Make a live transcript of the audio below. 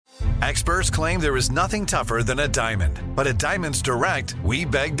Experts claim there is nothing tougher than a diamond. But at Diamonds Direct, we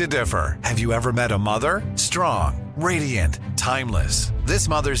beg to differ. Have you ever met a mother? Strong, radiant, timeless. This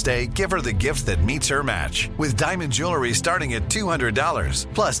Mother's Day, give her the gift that meets her match. With diamond jewelry starting at $200.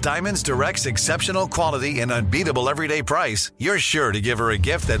 Plus, Diamonds Direct's exceptional quality and unbeatable everyday price, you're sure to give her a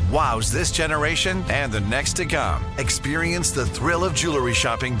gift that wows this generation and the next to come. Experience the thrill of jewelry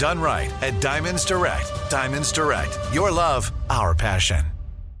shopping done right at Diamonds Direct. Diamonds Direct. Your love, our passion.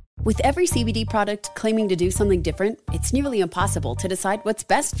 With every CBD product claiming to do something different, it's nearly impossible to decide what's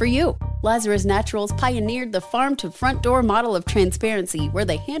best for you. Lazarus Naturals pioneered the farm-to-front-door model of transparency, where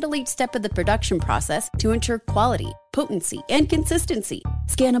they handle each step of the production process to ensure quality, potency, and consistency.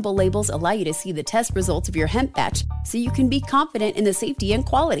 Scannable labels allow you to see the test results of your hemp batch, so you can be confident in the safety and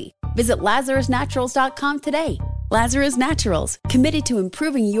quality. Visit LazarusNaturals.com today. Lazarus Naturals, committed to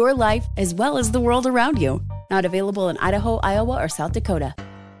improving your life as well as the world around you. Not available in Idaho, Iowa, or South Dakota.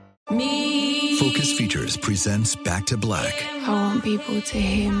 Focus Features presents Back to Black. I want people to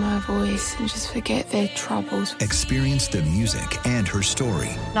hear my voice and just forget their troubles. Experience the music and her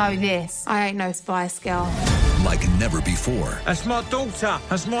story. Know this, I ain't no Spice Girl. Like never before. That's my daughter.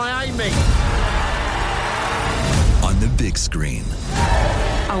 That's my Amy. On the big screen.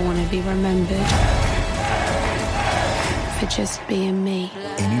 I want to be remembered for just being me.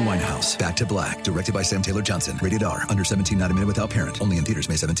 Amy Winehouse, Back to Black, directed by Sam Taylor Johnson. Rated R, under 17, not admitted without parent. Only in theaters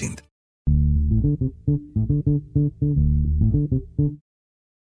May 17th.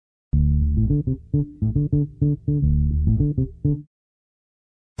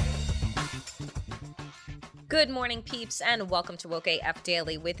 Good morning, peeps, and welcome to Woke AF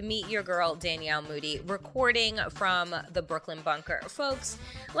Daily with me, your girl, Danielle Moody, recording from the Brooklyn bunker. Folks,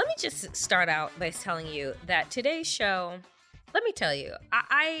 let me just start out by telling you that today's show, let me tell you,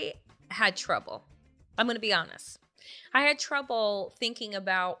 I had trouble. I'm going to be honest. I had trouble thinking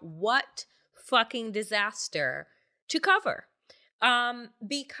about what fucking disaster to cover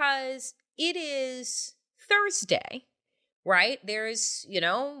because it is Thursday. Right? There's,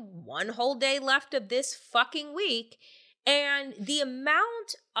 one whole day left of this fucking week. And the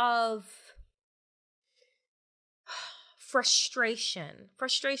amount of frustration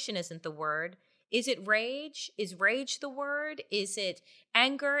isn't the word. Is it rage? Is rage the word? Is it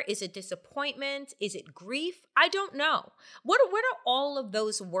anger? Is it disappointment? Is it grief? I don't know. What are all of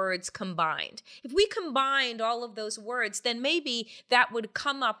those words combined? If we combined all of those words, then maybe that would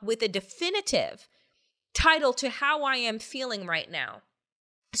come up with a definitive title to how I am feeling right now.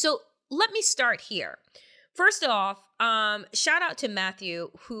 So let me start here. First off, shout out to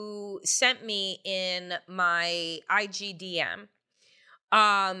Matthew, who sent me in my IG DM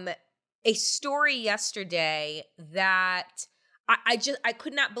a story yesterday that I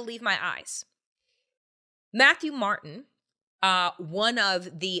could not believe my eyes. Matthew Martin, one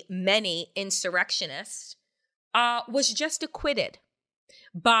of the many insurrectionists, was just acquitted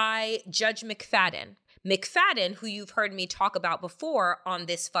by Judge McFadden. McFadden, who you've heard me talk about before on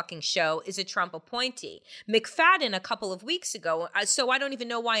this fucking show, is a Trump appointee. McFadden a couple of weeks ago, so I don't even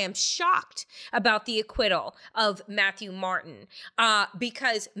know why I'm shocked about the acquittal of Matthew Martin,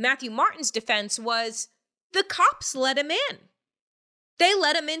 because Matthew Martin's defense was the cops let him in. They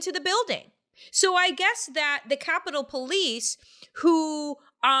let him into the building. So I guess that the Capitol Police, who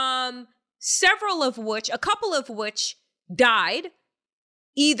a couple of which died,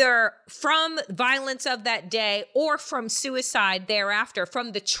 either from violence of that day or from suicide thereafter,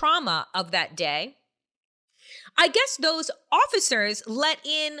 from the trauma of that day, I guess those officers let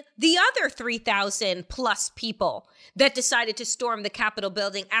in the other 3,000 plus people that decided to storm the Capitol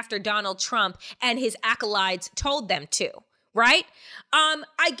building after Donald Trump and his acolytes told them to. Right?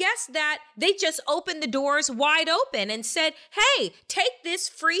 I guess that they just opened the doors wide open and said, hey, take this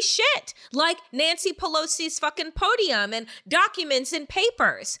free shit, like Nancy Pelosi's fucking podium and documents and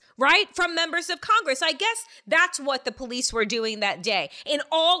papers, right? From members of Congress. I guess that's what the police were doing that day. In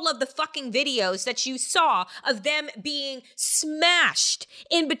all of the fucking videos that you saw of them being smashed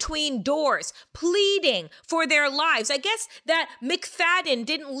in between doors, pleading for their lives. I guess that McFadden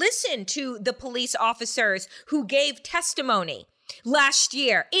didn't listen to the police officers who gave testimony last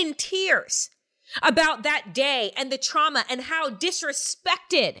year in tears about that day and the trauma and how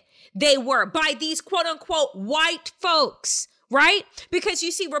disrespected they were by these quote unquote white folks, right? Because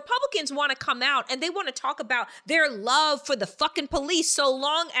you see, Republicans want to come out and they want to talk about their love for the fucking police so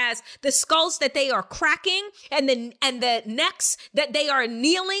long as the skulls that they are cracking and the necks that they are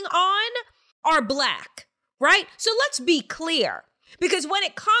kneeling on are black, right? So let's be clear. Because when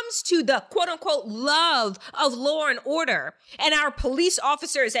it comes to the quote unquote love of law and order and our police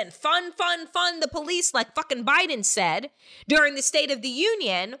officers and fund the police, like fucking Biden said during the State of the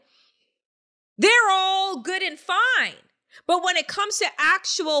Union, they're all good and fine. But when it comes to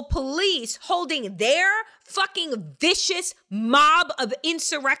actual police holding their fucking vicious mob of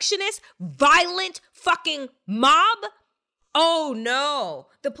insurrectionists, violent fucking mob, oh no,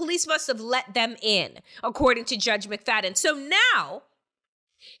 the police must have let them in, according to Judge McFadden. So now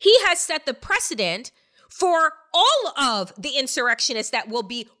he has set the precedent for all of the insurrectionists that will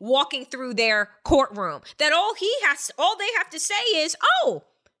be walking through their courtroom, that all they have to say is, oh,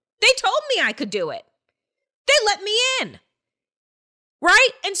 they told me I could do it. They let me in. Right?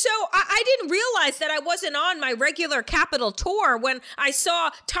 And so I didn't realize that I wasn't on my regular Capitol tour when I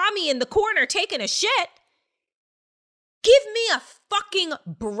saw Tommy in the corner taking a shit. Give me a fucking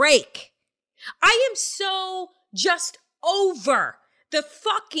break. I am so just over the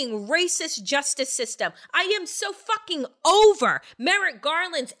fucking racist justice system. I am so fucking over Merrick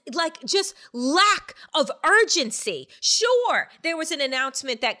Garland's just lack of urgency. Sure, there was an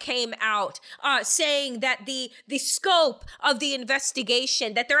announcement that came out saying that the scope of the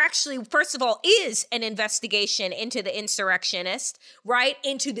investigation, that there actually, first of all, is an investigation into the insurrectionists, right?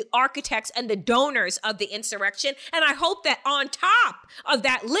 Into the architects and the donors of the insurrection. And I hope that on top of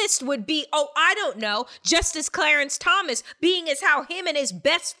that list would be, I don't know, Justice Clarence Thomas, being as how him and his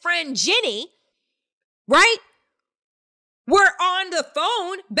best friend Ginny, right, were on the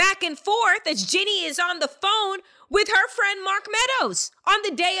phone back and forth as Ginny is on the phone with her friend Mark Meadows on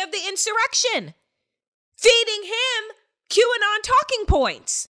the day of the insurrection, feeding him QAnon talking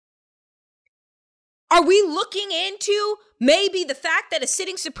points. Are we looking into maybe the fact that a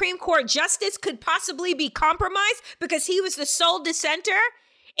sitting Supreme Court justice could possibly be compromised because he was the sole dissenter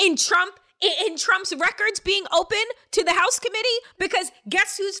in Trump's records being open to the House committee? Because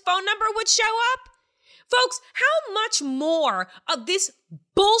guess whose phone number would show up? Folks, how much more of this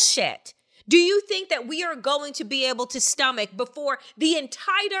bullshit do you think that we are going to be able to stomach before the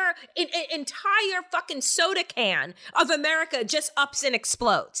entire fucking soda can of America just ups and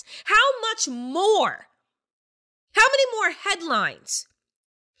explodes? How much more? How many more headlines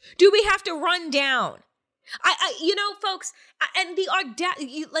do we have to run down? Folks, and the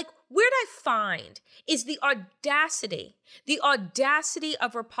audacity, where'd I find is the audacity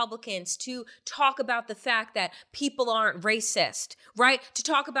of Republicans to talk about the fact that people aren't racist, right? To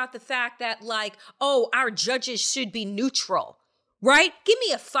talk about the fact that, our judges should be neutral, right? Give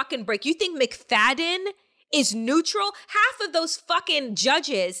me a fucking break. You think McFadden is neutral? Half of those fucking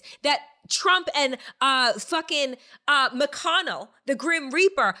judges that Trump and McConnell, the Grim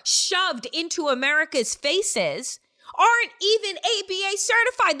Reaper, shoved into America's faces aren't even ABA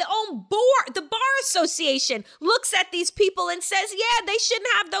certified. The Bar Association looks at these people and says, yeah, they shouldn't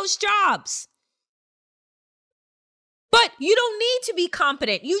have those jobs. But you don't need to be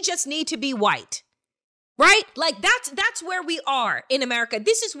competent. You just need to be white. Right? That's where we are in America.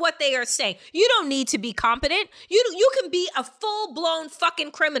 This is what they are saying. You don't need to be competent. You can be a full-blown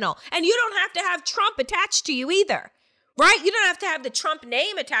fucking criminal, and you don't have to have Trump attached to you either. Right? You don't have to have the Trump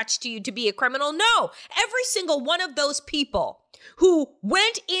name attached to you to be a criminal. No, every single one of those people who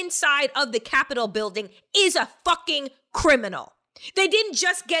went inside of the Capitol building is a fucking criminal. They didn't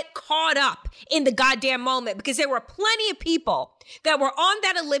just get caught up in the goddamn moment, because there were plenty of people that were on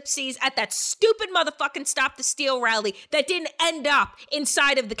that ellipses at that stupid motherfucking Stop the Steal rally that didn't end up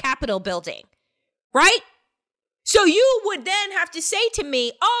inside of the Capitol building. Right? So you would then have to say to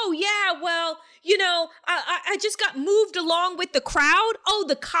me, oh yeah, well, I just got moved along with the crowd. Oh,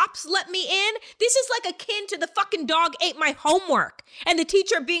 the cops let me in. This is akin to the fucking dog ate my homework. And the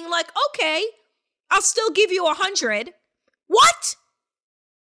teacher being like, okay, I'll still give you 100. What?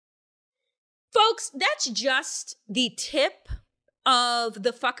 Folks, that's just the tip of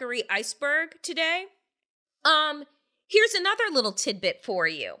the fuckery iceberg today. Here's another little tidbit for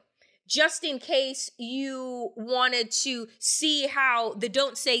you. Just in case you wanted to see how the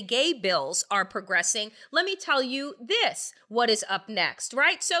Don't Say Gay bills are progressing, let me tell you what is up next,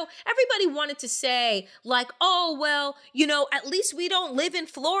 right? So everybody wanted to say oh, well, at least we don't live in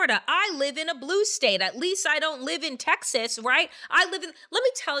Florida. I live in a blue state. At least I don't live in Texas, right? Let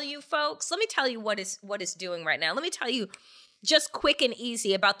me tell you, folks, what is doing right now. Let me tell you just quick and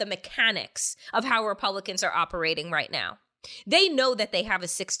easy about the mechanics of how Republicans are operating right now. They know that they have a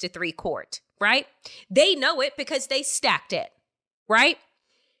 6-3 court, right? They know it because they stacked it, right?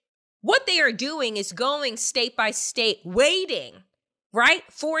 What they are doing is going state by state, waiting, right,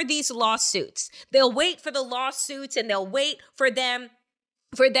 for these lawsuits. They'll wait for the lawsuits and they'll wait for them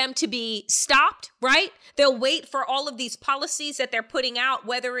to be stopped, right? They'll wait for all of these policies that they're putting out,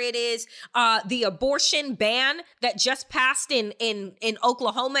 whether it is the abortion ban that just passed in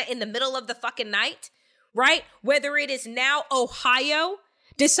Oklahoma in the middle of the fucking night, right? Whether it is now Ohio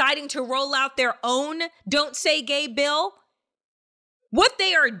deciding to roll out their own Don't Say Gay bill. What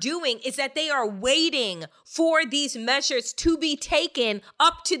they are doing is that they are waiting for these measures to be taken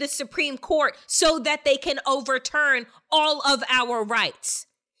up to the Supreme Court so that they can overturn all of our rights.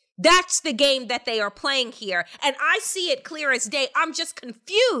 That's the game that they are playing here. And I see it clear as day. I'm just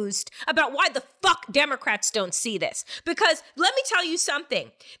confused about why the fuck Democrats don't see this. Because let me tell you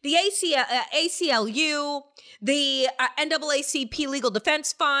something. The ACLU, the NAACP Legal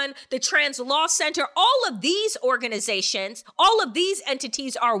Defense Fund, the Trans Law Center, all of these organizations, all of these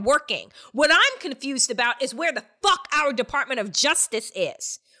entities are working. What I'm confused about is where the fuck our Department of Justice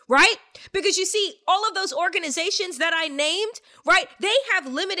is. Right? Because you see, all of those organizations that I named, right, they have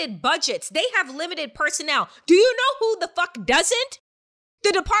limited budgets. They have limited personnel. Do you know who the fuck doesn't?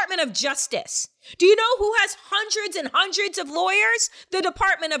 The Department of Justice. Do you know who has hundreds and hundreds of lawyers? The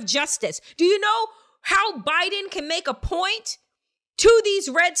Department of Justice. Do you know how Biden can make a point to these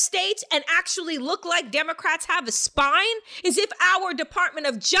red states and actually look like Democrats have a spine? Is if our Department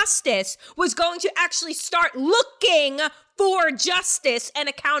of Justice was going to actually start looking for justice and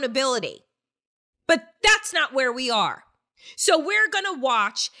accountability. But that's not where we are. So we're going to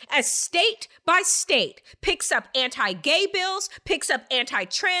watch as state by state picks up anti-gay bills, picks up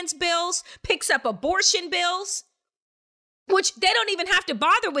anti-trans bills, picks up abortion bills, which they don't even have to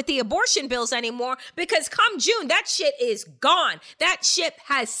bother with the abortion bills anymore because come June, that shit is gone. That ship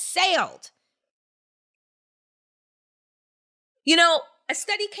has sailed. You know, a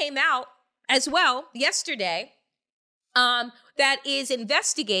study came out as well yesterday that is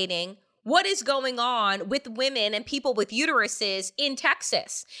investigating what is going on with women and people with uteruses in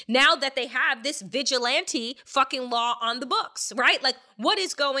Texas now that they have this vigilante fucking law on the books, right? Like, what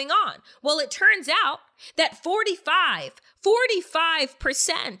is going on? Well, it turns out that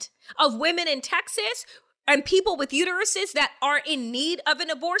 45% of women in Texas and people with uteruses that are in need of an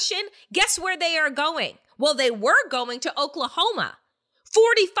abortion, guess where they are going? Well, they were going to Oklahoma.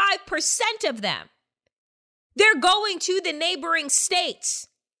 45% of them. They're going to the neighboring states.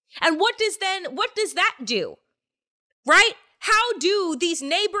 And what does that do? Right? How do these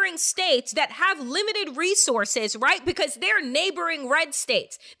neighboring states that have limited resources, right? Because they're neighboring red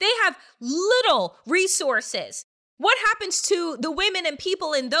states. They have little resources. What happens to the women and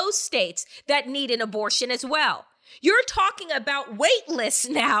people in those states that need an abortion as well? You're talking about wait lists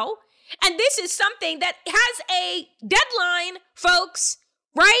now. And this is something that has a deadline, folks,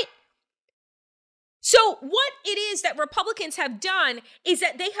 right? So what it is that Republicans have done is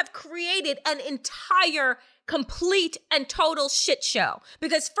that they have created an entire, complete and total shit show.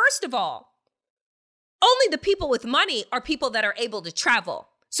 Because first of all, only the people with money are people that are able to travel.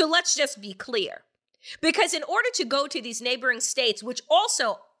 So let's just be clear. Because in order to go to these neighboring states, which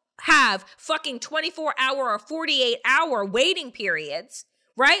also have fucking 24-hour or 48-hour waiting periods,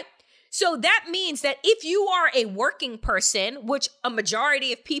 right? So that means that if you are a working person, which a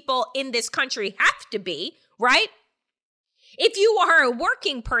majority of people in this country have to be, right? If you are a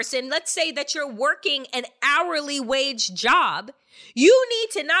working person, let's say that you're working an hourly wage job, you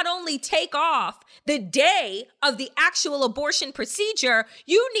need to not only take off the day of the actual abortion procedure,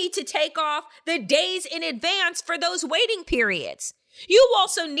 you need to take off the days in advance for those waiting periods. You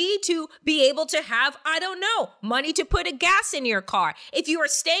also need to be able to have, money to put a gas in your car. If you are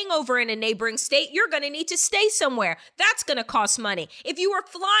staying over in a neighboring state, you're going to need to stay somewhere. That's going to cost money. If you are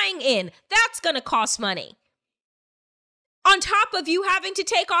flying in, that's going to cost money. On top of you having to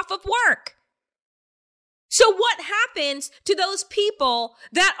take off of work. So what happens to those people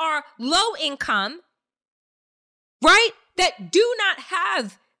that are low income, right? That do not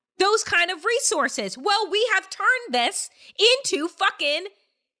have those kind of resources? Well, we have turned this into fucking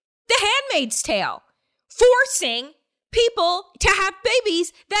The Handmaid's Tale, forcing people to have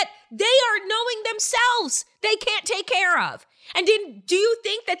babies that they are knowing themselves they can't take care of. And do you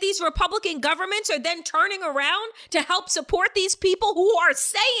think that these Republican governments are then turning around to help support these people who are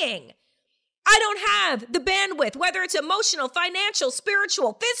saying, I don't have the bandwidth, whether it's emotional, financial,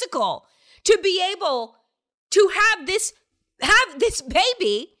 spiritual, physical, to be able to have this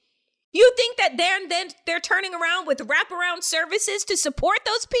baby? You think that they're turning around with wraparound services to support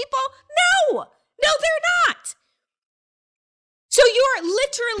those people? No, they're not. So you're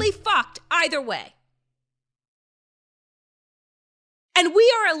literally fucked either way. And we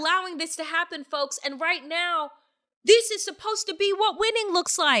are allowing this to happen, folks. And right now, this is supposed to be what winning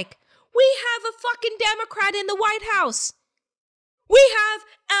looks like. We have a fucking Democrat in the White House. We have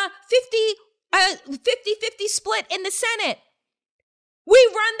a 50-50 split in the Senate. We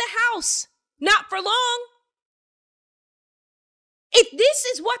run the House. Not for long. If this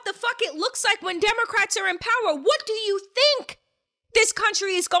is what the fuck it looks like when Democrats are in power, what do you think this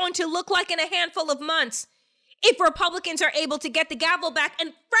country is going to look like in a handful of months if Republicans are able to get the gavel back.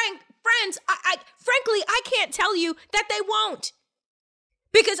 And frankly, I can't tell you that they won't.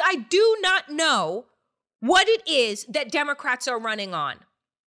 Because I do not know what it is that Democrats are running on.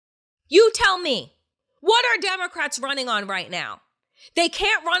 You tell me, what are Democrats running on right now? They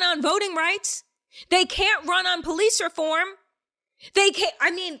can't run on voting rights. They can't run on police reform.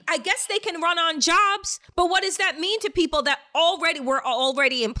 I guess they can run on jobs, but what does that mean to people that were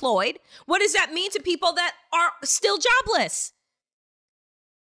already employed? What does that mean to people that are still jobless?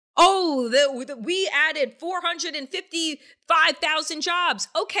 Oh, we added 455,000 jobs.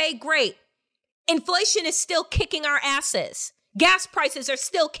 Okay, great. Inflation is still kicking our asses. Gas prices are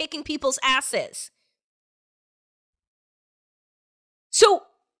still kicking people's asses. So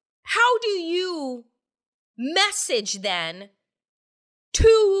how do you message then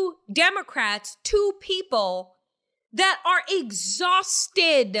to Democrats, to people that are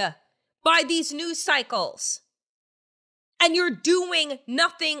exhausted by these news cycles, and you're doing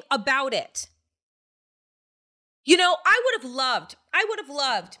nothing about it? You know, I would have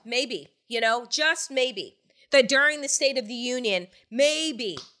loved maybe, just maybe, that during the State of the Union,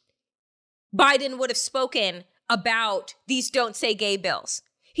 maybe Biden would have spoken about these Don't Say Gay bills.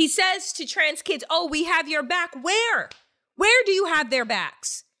 He says to trans kids, oh, we have your back. Where? Where do you have their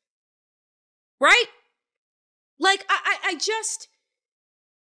backs? Right? Like, I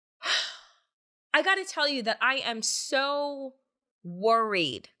got to tell you that I am so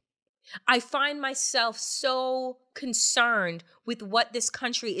worried. I find myself so concerned with what this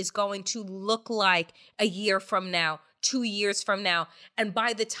country is going to look like a year from now, 2 years from now. And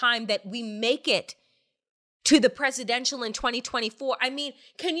by the time that we make it to the presidential in 2024, I mean,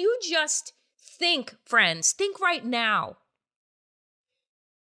 can you just think, friends, think right now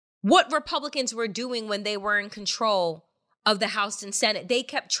what Republicans were doing when they were in control of the House and Senate? They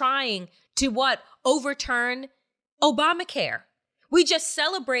kept trying to overturn Obamacare. We just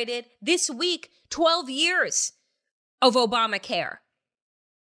celebrated this week 12 years of Obamacare.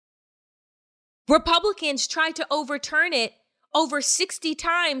 Republicans tried to overturn it over 60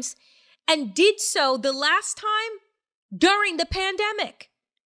 times and did so the last time during the pandemic.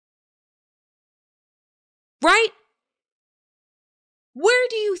 Right? Where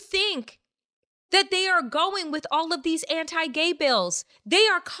do you think that they are going with all of these anti-gay bills? They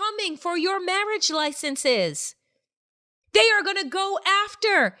are coming for your marriage licenses. They are going to go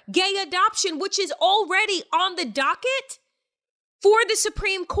after gay adoption, which is already on the docket for the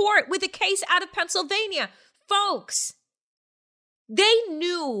Supreme Court with a case out of Pennsylvania. Folks, they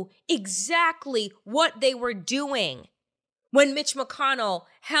knew exactly what they were doing when Mitch McConnell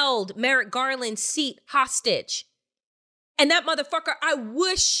held Merrick Garland's seat hostage. And that motherfucker, I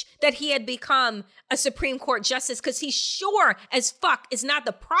wish that he had become a Supreme Court justice, because he sure as fuck is not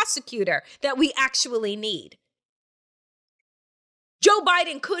the prosecutor that we actually need. Joe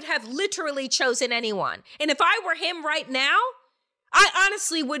Biden could have literally chosen anyone. And if I were him right now, I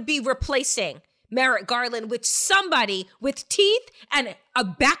honestly would be replacing Merrick Garland with somebody with teeth and a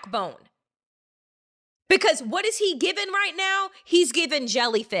backbone. Because what is he given right now? He's given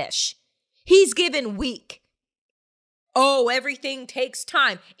jellyfish. He's given weak. Oh, everything takes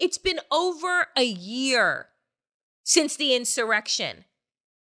time. It's been over a year since the insurrection.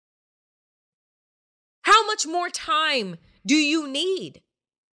 How much more time do you need?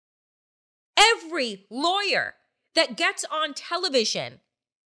 Every lawyer that gets on television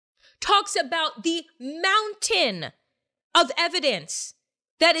talks about the mountain of evidence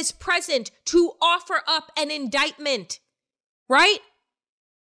that is present to offer up an indictment, right?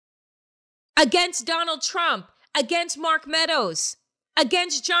 Against Donald Trump, against Mark Meadows,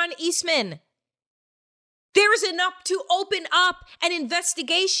 against John Eastman. There is enough to open up an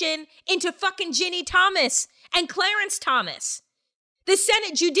investigation into fucking Ginny Thomas and Clarence Thomas. The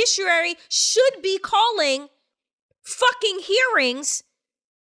Senate Judiciary should be calling fucking hearings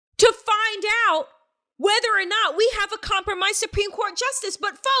to find out whether or not we have a compromised Supreme Court justice.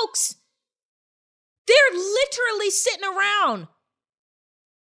 But folks, they're literally sitting around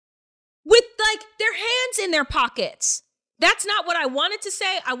with their hands in their pockets. That's not what I wanted to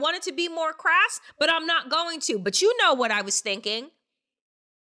say. I wanted to be more crass, but I'm not going to. But you know what I was thinking.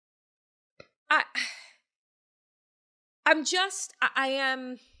 I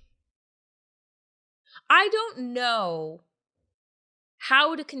don't know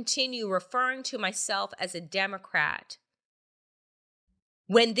how to continue referring to myself as a Democrat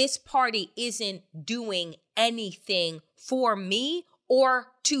when this party isn't doing anything for me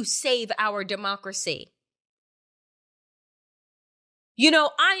or to save our democracy. You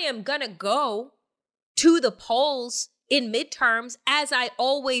know, I am going to go to the polls in midterms, as I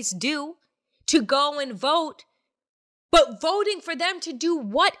always do, to go and vote, but voting for them to do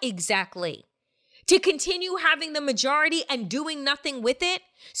what exactly? To continue having the majority and doing nothing with it?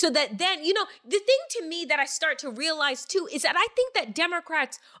 So that then, the thing to me that I start to realize too is that I think that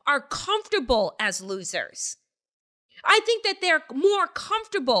Democrats are comfortable as losers. I think that they're more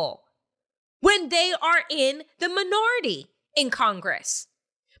comfortable when they are in the minority in Congress.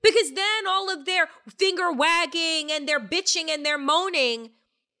 Because then all of their finger wagging and their bitching and their moaning,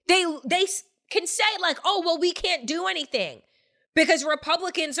 they can say like, oh, well, we can't do anything because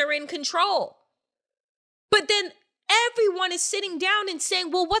Republicans are in control. But then everyone is sitting down and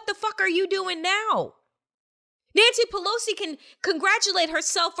saying, well, what the fuck are you doing now? Nancy Pelosi can congratulate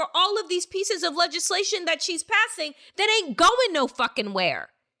herself for all of these pieces of legislation that she's passing that ain't going no fucking where.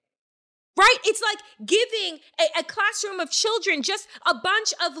 Right? It's like giving a classroom of children just a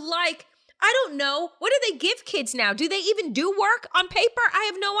bunch of I don't know. What do they give kids now? Do they even do work on paper? I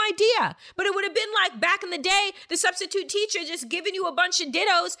have no idea. But it would have been like back in the day, the substitute teacher just giving you a bunch of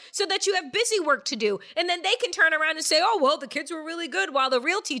dittos so that you have busy work to do. And then they can turn around and say, oh, well, the kids were really good while the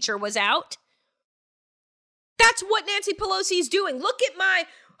real teacher was out. That's what Nancy Pelosi is doing. Look at my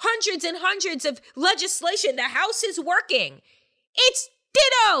hundreds and hundreds of legislation. The House is working. It's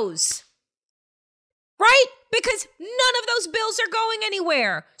dittos. Right? Because none of those bills are going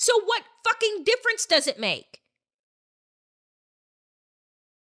anywhere. So what fucking difference does it make?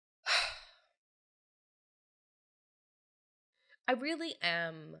 I really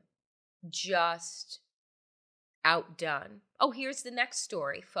am just outdone. Oh, here's the next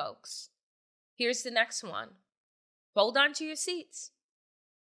story, folks. Here's the next one. Hold on to your seats.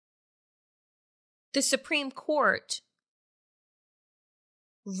 The Supreme Court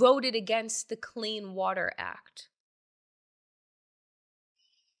voted against the Clean Water Act.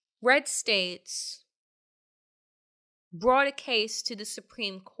 Red states brought a case to the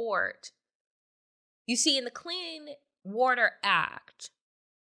Supreme Court. You see, in the Clean Water Act,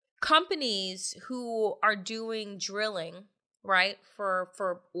 companies who are doing drilling, right,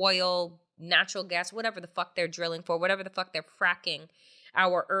 for oil, natural gas, whatever the fuck they're drilling for, whatever the fuck they're fracking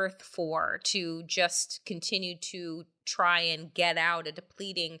our earth for, to just continue to try and get out a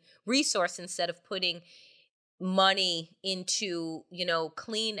depleting resource instead of putting money into,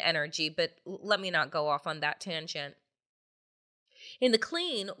 clean energy. But let me not go off on that tangent. In the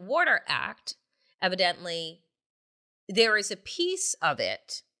Clean Water Act, evidently, there is a piece of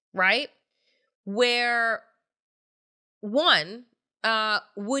it, right, where one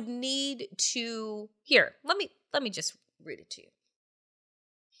would need to, here, let me just read it to you.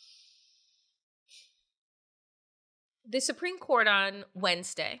 The Supreme Court on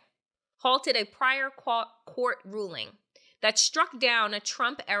Wednesday halted a prior court ruling that struck down a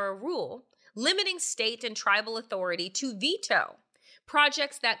Trump-era rule limiting state and tribal authority to veto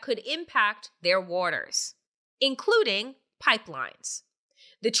projects that could impact their waters, including pipelines.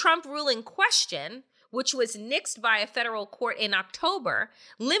 The Trump ruling question, which was nixed by a federal court in October,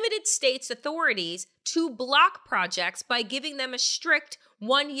 limited states' authorities to block projects by giving them a strict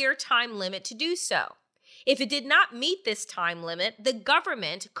one-year time limit to do so. If it did not meet this time limit, the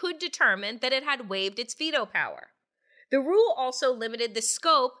government could determine that it had waived its veto power. The rule also limited the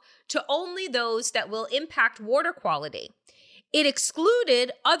scope to only those that will impact water quality. It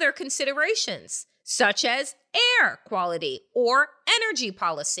excluded other considerations, such as air quality or energy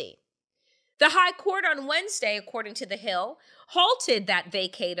policy. The High Court on Wednesday, according to The Hill, halted that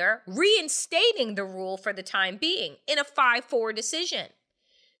vacator, reinstating the rule for the time being in a 5-4 decision.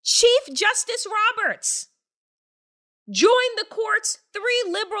 Chief Justice Roberts joined the court's 3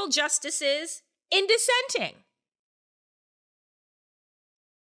 liberal justices in dissenting.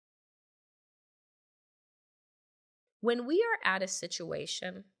 When we are at a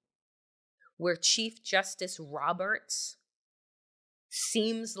situation where Chief Justice Roberts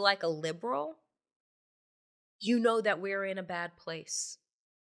seems like a liberal, you know that we're in a bad place.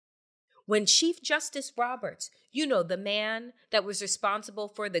 When Chief Justice Roberts, the man that was responsible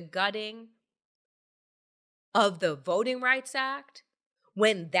for the gutting of the Voting Rights Act,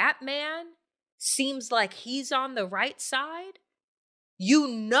 when that man seems like he's on the right side, you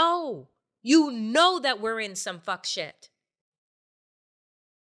know that we're in some fuck shit.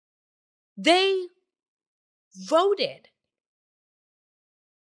 They voted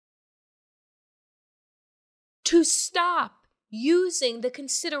to stop using the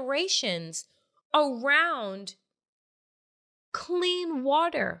considerations around clean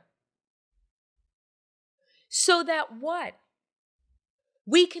water. So that what?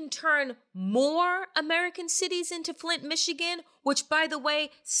 We can turn more American cities into Flint, Michigan, which, by the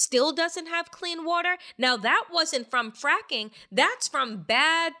way, still doesn't have clean water. Now, that wasn't from fracking. That's from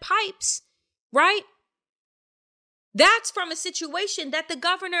bad pipes, right? That's from a situation that the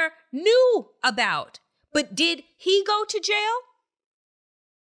governor knew about. But did he go to jail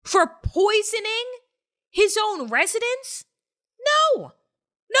for poisoning his own residents? No,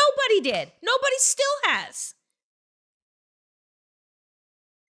 nobody did. Nobody still has.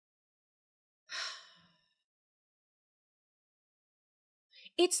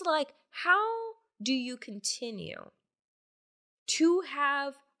 It's like, how do you continue to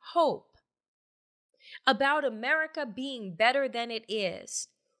have hope about America being better than it is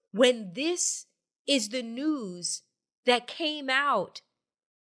when this is the news that came out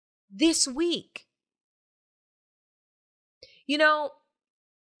this week? You know,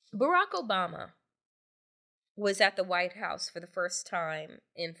 Barack Obama was at the White House for the first time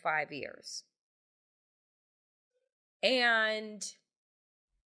in 5 years. And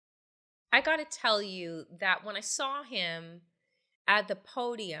I got to tell you that when I saw him at the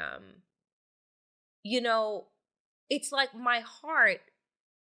podium, you know, it's like my heart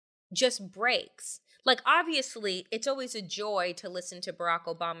just breaks. Like, obviously, it's always a joy to listen to Barack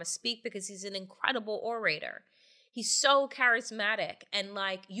Obama speak because he's an incredible orator. He's so charismatic and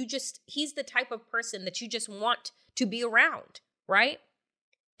like he's the type of person that you just want to be around, right?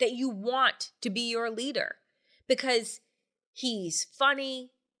 That you want to be your leader because he's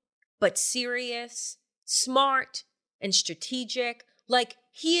funny, but serious, smart, and strategic. Like,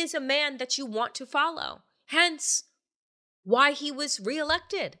 he is a man that you want to follow. Hence, why he was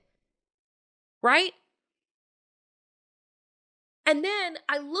reelected, right? And then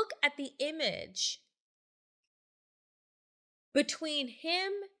I look at the image between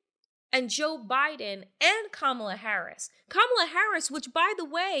him and Joe Biden and Kamala Harris. Kamala Harris, which, by the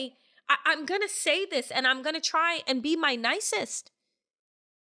way, I'm going to say this and I'm going to try and be my nicest,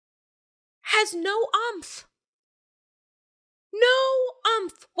 has no umph. No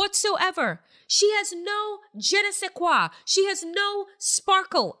umph whatsoever. She has no je ne sais quoi. She has no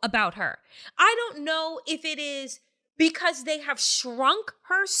sparkle about her. I don't know if it is because they have shrunk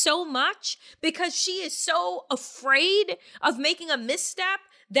her so much, because she is so afraid of making a misstep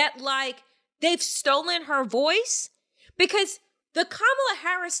that, like, they've stolen her voice. Because the Kamala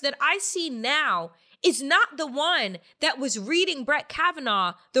Harris that I see now is not the one that was reading Brett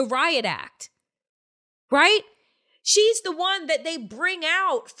Kavanaugh the Riot Act, right? She's the one that they bring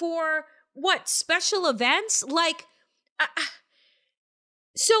out for, what, special events? Like,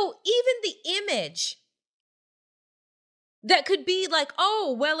 so even the image that could be like,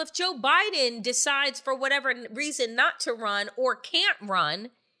 oh, well, if Joe Biden decides for whatever reason not to run or can't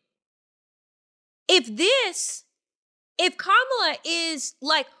run, if Kamala is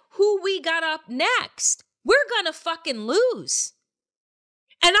like who we got up next, we're gonna fucking lose.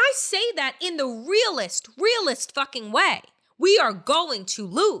 And I say that in the realist fucking way. We are going to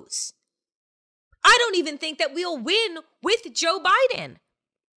lose. I don't even think that we'll win with Joe Biden.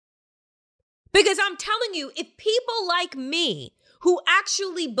 Because I'm telling you, if people like me who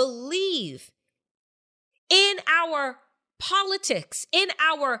actually believe in our politics, in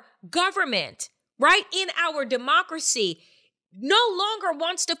our government, right, in our democracy, no longer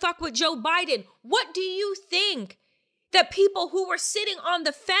wants to fuck with Joe Biden, what do you think that people who were sitting on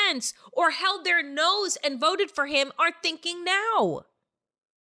the fence or held their nose and voted for him are thinking now?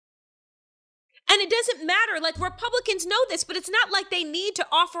 And it doesn't matter, like, Republicans know this, but it's not like they need to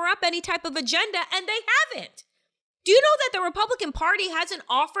offer up any type of agenda, and they haven't. Do you know that the Republican Party hasn't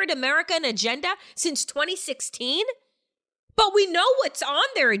offered America an agenda since 2016? But we know what's on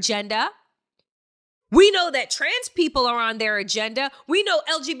their agenda. We know that trans people are on their agenda. We know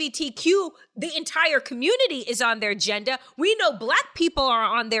LGBTQ, the entire community, is on their agenda. We know Black people are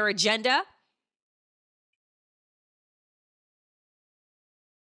on their agenda.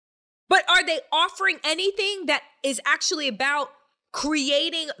 But are they offering anything that is actually about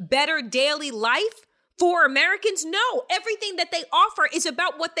creating better daily life for Americans? No. Everything that they offer is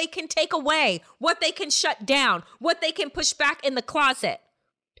about what they can take away, what they can shut down, what they can push back in the closet,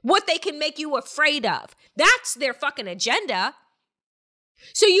 what they can make you afraid of. That's their fucking agenda.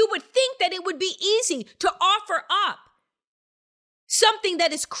 So you would think that it would be easy to offer up something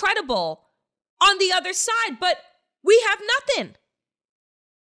that is credible on the other side, but we have nothing.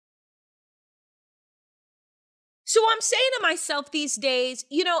 So I'm saying to myself these days,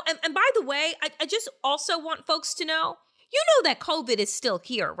 you know, and by the way, I just also want folks to know, you know that COVID is still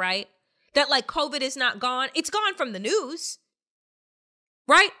here, right? That like COVID is not gone. It's gone from the news,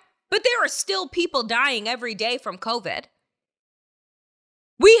 right? But there are still people dying every day from COVID.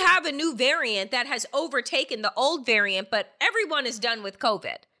 We have a new variant that has overtaken the old variant, but everyone is done with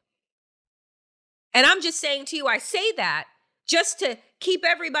COVID. And I'm just saying to you, I say that just to keep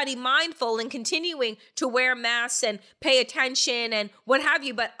everybody mindful and continuing to wear masks and pay attention and what have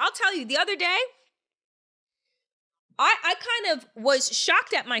you. But I'll tell you, the other day, I kind of was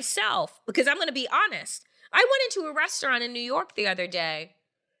shocked at myself because I'm going to be honest. I went into a restaurant in New York the other day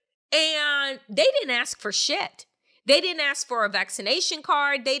and they didn't ask for shit. They didn't ask for a vaccination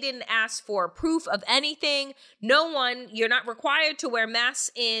card. They didn't ask for proof of anything. No one, you're not required to wear masks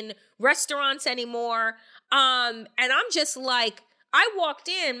in restaurants anymore. And I'm just like, I walked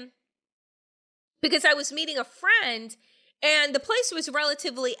in because I was meeting a friend and the place was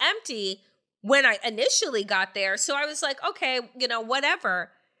relatively empty when I initially got there. So I was like, okay,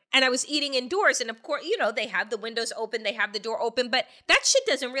 whatever. And I was eating indoors. And of course, they have the windows open, they have the door open, but that shit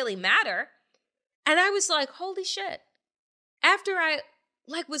doesn't really matter. And I was like, holy shit. After I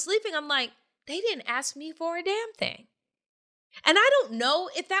was leaving, I'm like, they didn't ask me for a damn thing. And I don't know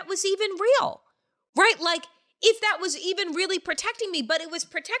if that was even real, right? Like if that was even really protecting me, but it was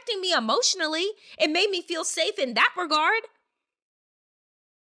protecting me emotionally. It made me feel safe in that regard.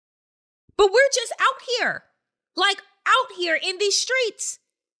 But we're just out here in these streets.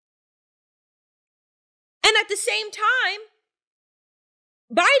 And at the same time,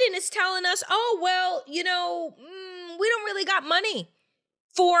 Biden is telling us, oh, well, we don't really got money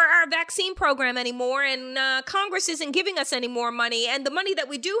for our vaccine program anymore. And Congress isn't giving us any more money. And the money that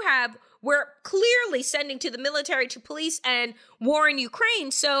we do have, we're clearly sending to the military, to police, and war in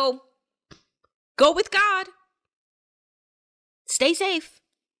Ukraine. So go with God. Stay safe.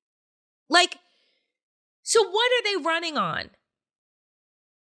 So what are they running on?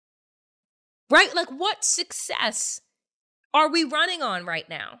 Right? What success are we running on right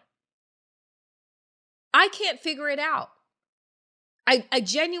now? I can't figure it out. I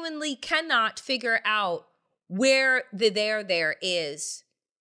genuinely cannot figure out where the there is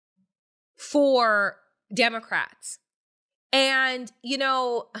for Democrats. And,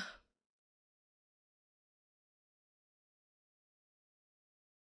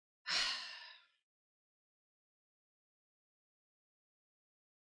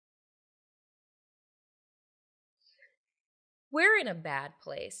 we're in a bad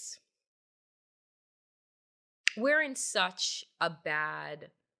place. We're in such a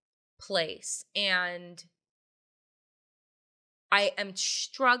bad place. And I am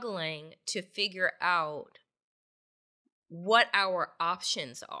struggling to figure out what our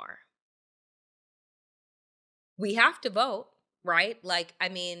options are. We have to vote, right?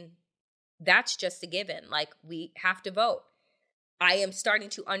 That's just a given. We have to vote. I am starting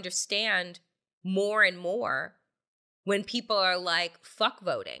to understand more and more when people are like, fuck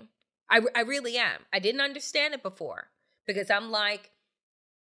voting. I really am. I didn't understand it before because I'm like,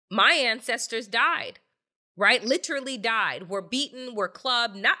 my ancestors died, right? Literally died. Were beaten, were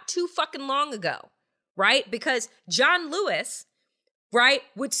clubbed not too fucking long ago, right? Because John Lewis, right,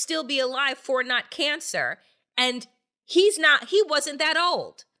 would still be alive for not cancer. And he wasn't that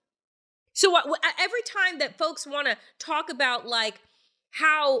old. So every time that folks want to talk about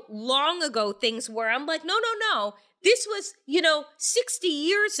how long ago things were, I'm like, no. This was, 60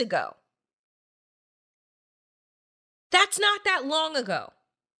 years ago. That's not that long ago.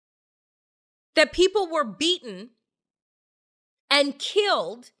 That people were beaten and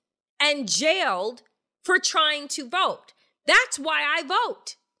killed and jailed for trying to vote. That's why I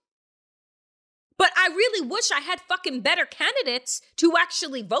vote. But I really wish I had fucking better candidates to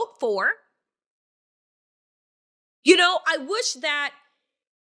actually vote for. I wish that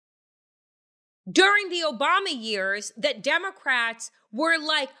during the Obama years that Democrats were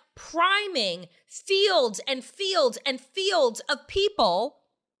priming fields and fields and fields of people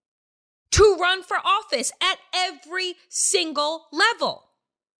to run for office at every single level.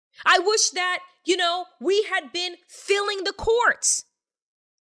 I wish that, we had been filling the courts,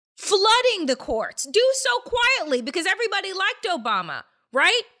 flooding the courts, do so quietly because everybody liked Obama,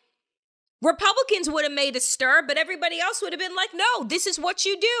 right? Republicans would have made a stir, but everybody else would have been like, no, this is what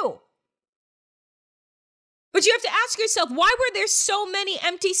you do. But you have to ask yourself, why were there so many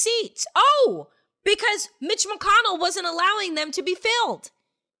empty seats? Oh, because Mitch McConnell wasn't allowing them to be filled.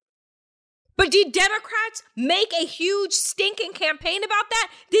 But did Democrats make a huge stinking campaign about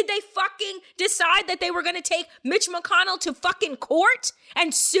that? Did they fucking decide that they were going to take Mitch McConnell to fucking court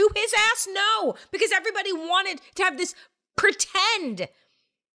and sue his ass? No, because everybody wanted to have this pretend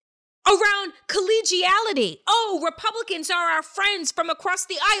around collegiality. Oh, Republicans are our friends from across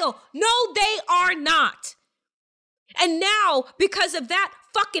the aisle. No, they are not. And now, because of that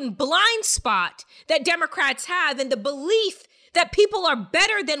fucking blind spot that Democrats have and the belief that people are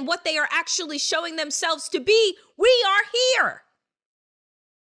better than what they are actually showing themselves to be, we are here.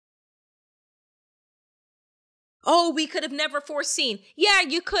 Oh, we could have never foreseen. Yeah,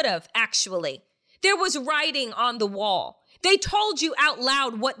 you could have, actually. There was writing on the wall. They told you out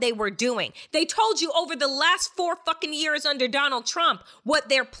loud what they were doing. They told you over the last 4 fucking years under Donald Trump what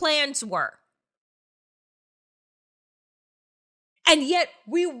their plans were. And yet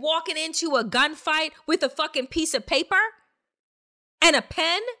we walking into a gunfight with a fucking piece of paper and a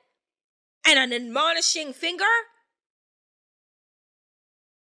pen and an admonishing finger.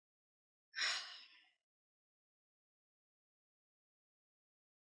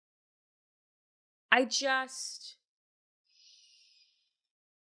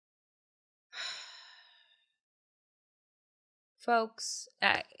 Folks,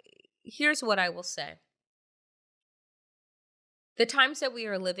 here's what I will say. The times that we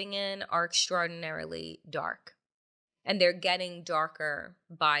are living in are extraordinarily dark, and they're getting darker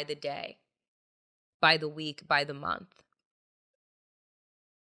by the day, by the week, by the month.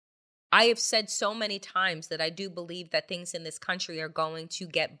 I have said so many times that I do believe that things in this country are going to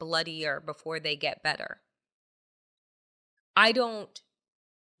get bloodier before they get better. I don't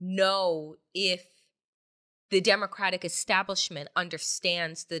know if the Democratic establishment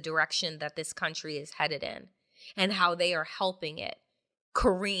understands the direction that this country is headed in and how they are helping it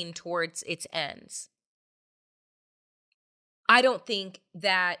careen towards its ends. I don't think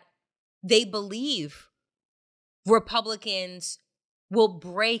that they believe Republicans will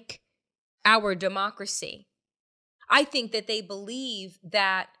break our democracy. I think that they believe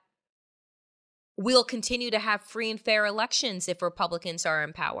that we'll continue to have free and fair elections if Republicans are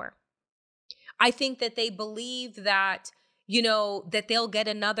in power. I think that they believe that, that they'll get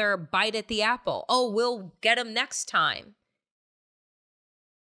another bite at the apple. Oh, we'll get them next time.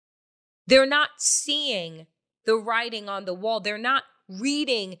 They're not seeing the writing on the wall. They're not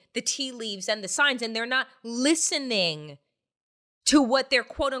reading the tea leaves and the signs, and they're not listening to what their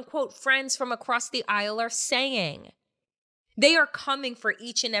quote unquote friends from across the aisle are saying. They are coming for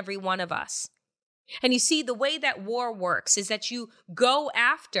each and every one of us. And you see, the way that war works is that you go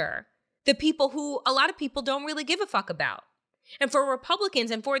after the people who a lot of people don't really give a fuck about. And for Republicans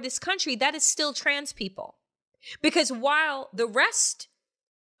and for this country, that is still trans people. Because while the rest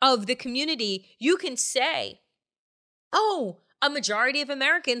of the community, you can say, oh, a majority of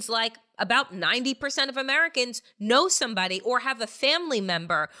Americans, like about 90% of Americans, know somebody or have a family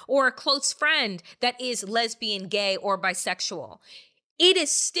member or a close friend that is lesbian, gay, or bisexual. It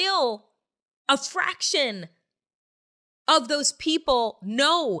is still a fraction of those people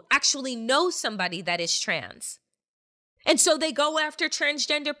actually know somebody that is trans. And so they go after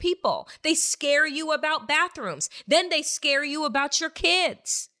transgender people. They scare you about bathrooms. Then they scare you about your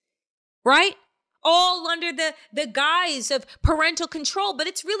kids, right? All under the guise of parental control. But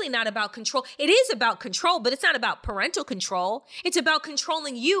it's really not about control. It is about control, but it's not about parental control. It's about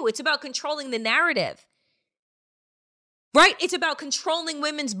controlling you. It's about controlling the narrative, right? It's about controlling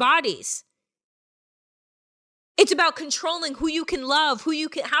women's bodies. It's about controlling who you can love,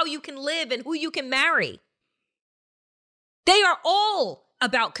 how you can live, and who you can marry. They are all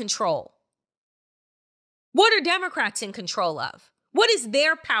about control. What are Democrats in control of? What is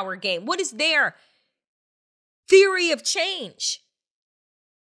their power game? What is their theory of change?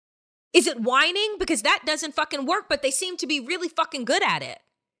 Is it whining? Because that doesn't fucking work, but they seem to be really fucking good at it.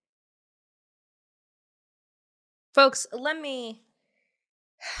 Folks, let me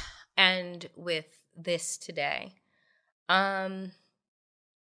end with this today.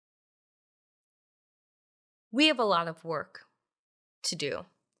 We have a lot of work to do.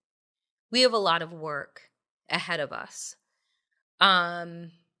 We have a lot of work ahead of us.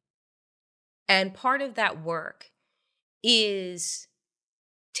 And part of that work is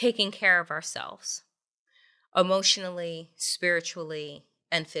taking care of ourselves emotionally, spiritually,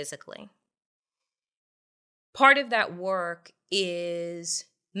 and physically. Part of that work is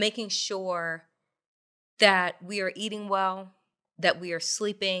making sure that we are eating well, that we are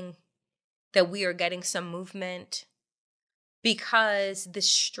sleeping, that we are getting some movement, because the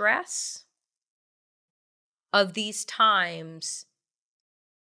stress of these times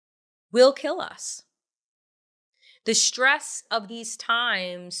will kill us. The stress of these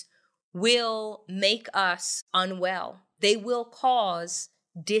times will make us unwell. They will cause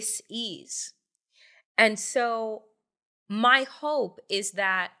dis-ease. And so my hope is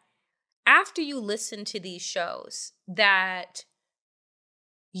that after you listen to these shows, that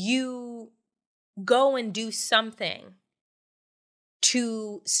you go and do something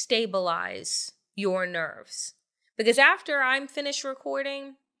to stabilize your nerves. Because after I'm finished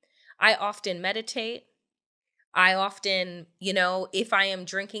recording, I often meditate. I often, if I am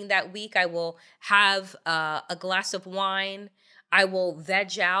drinking that week, I will have a glass of wine. I will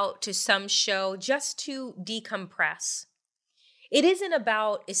veg out to some show just to decompress. It isn't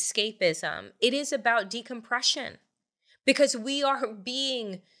about escapism. It is about decompression, because we are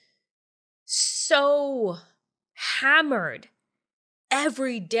being so hammered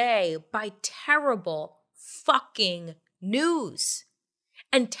every day by terrible fucking news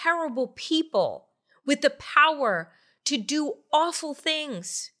and terrible people with the power to do awful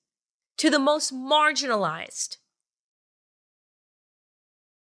things to the most marginalized.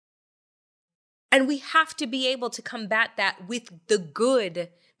 And we have to be able to combat that with the good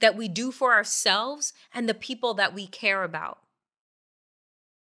that we do for ourselves and the people that we care about.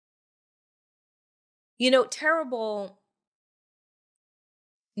 Terrible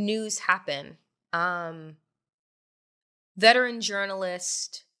news happen. Veteran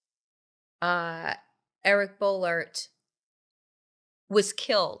journalist Eric Boehlert was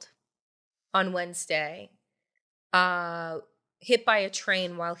killed on Wednesday, hit by a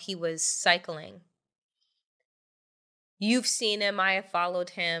train while he was cycling. You've seen him, I have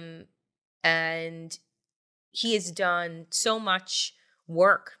followed him, and he has done so much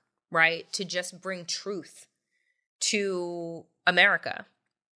work, right, to just bring truth to America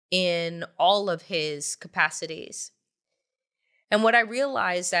in all of his capacities. And what I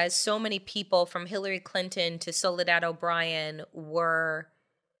realized, as so many people from Hillary Clinton to Soledad O'Brien were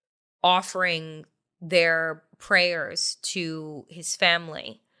offering their prayers to his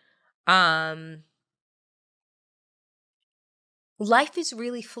family, life is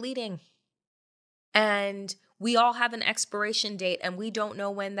really fleeting. And we all have an expiration date, and we don't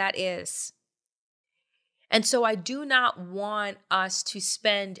know when that is. And so I do not want us to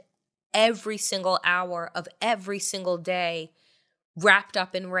spend every single hour of every single day wrapped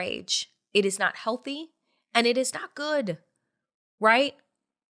up in rage. It is not healthy, and it is not good, right?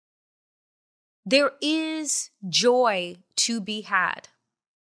 There is joy to be had.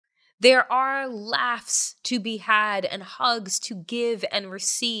 There are laughs to be had and hugs to give and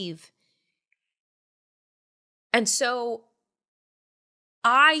receive. And so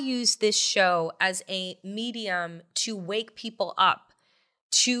I use this show as a medium to wake people up,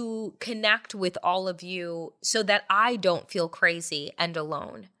 to connect with all of you so that I don't feel crazy and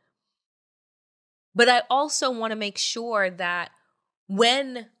alone. But I also want to make sure that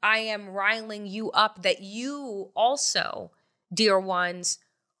when I am riling you up, that you also, dear ones,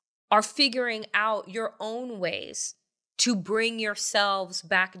 are figuring out your own ways to bring yourselves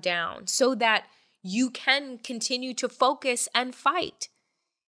back down so that you can continue to focus and fight.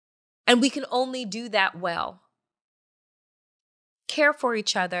 And we can only do that well. Care for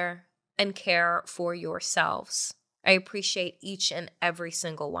each other and care for yourselves. I appreciate each and every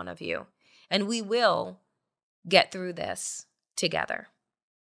single one of you. And we will get through this together.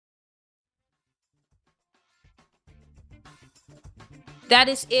 That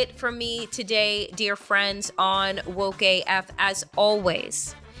is it for me today, dear friends, on Woke AF. As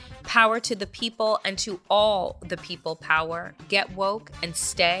always, power to the people and to all the people power. Get woke and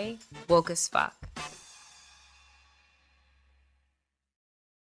stay woke as fuck.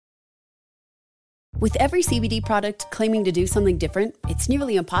 With every CBD product claiming to do something different, it's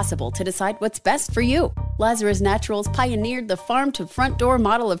nearly impossible to decide what's best for you. Lazarus Naturals pioneered the farm-to-front-door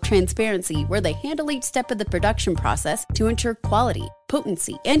model of transparency, where they handle each step of the production process to ensure quality,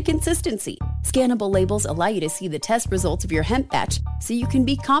 potency, and consistency. Scannable labels allow you to see the test results of your hemp batch, so you can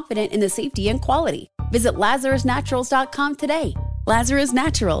be confident in the safety and quality. Visit LazarusNaturals.com today. Lazarus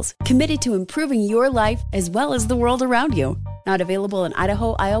Naturals, committed to improving your life as well as the world around you. Not available in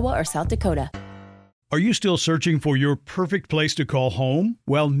Idaho, Iowa, or South Dakota. Are you still searching for your perfect place to call home?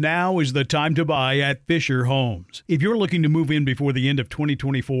 Well, now is the time to buy at Fisher Homes. If you're looking to move in before the end of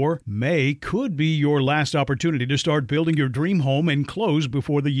 2024, May could be your last opportunity to start building your dream home and close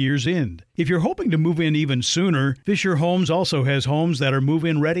before the year's end. If you're hoping to move in even sooner, Fisher Homes also has homes that are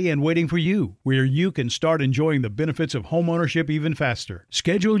move-in ready and waiting for you, where you can start enjoying the benefits of homeownership even faster.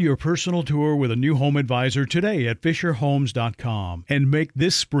 Schedule your personal tour with a new home advisor today at FisherHomes.com and make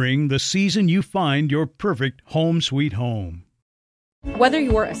this spring the season you find your perfect home sweet home. Whether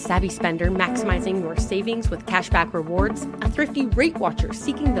you're a savvy spender maximizing your savings with cashback rewards, a thrifty rate watcher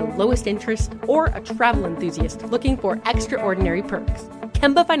seeking the lowest interest, or a travel enthusiast looking for extraordinary perks,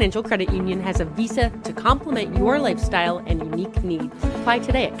 Kemba Financial Credit Union has a visa to complement your lifestyle and unique needs. Apply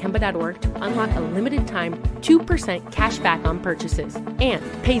today at Kemba.org to unlock a limited time 2% cash back on purchases and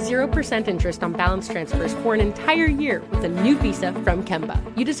pay 0% interest on balance transfers for an entire year with a new visa from Kemba.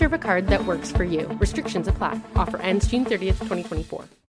 You deserve a card that works for you. Restrictions apply. Offer ends June 30th, 2024.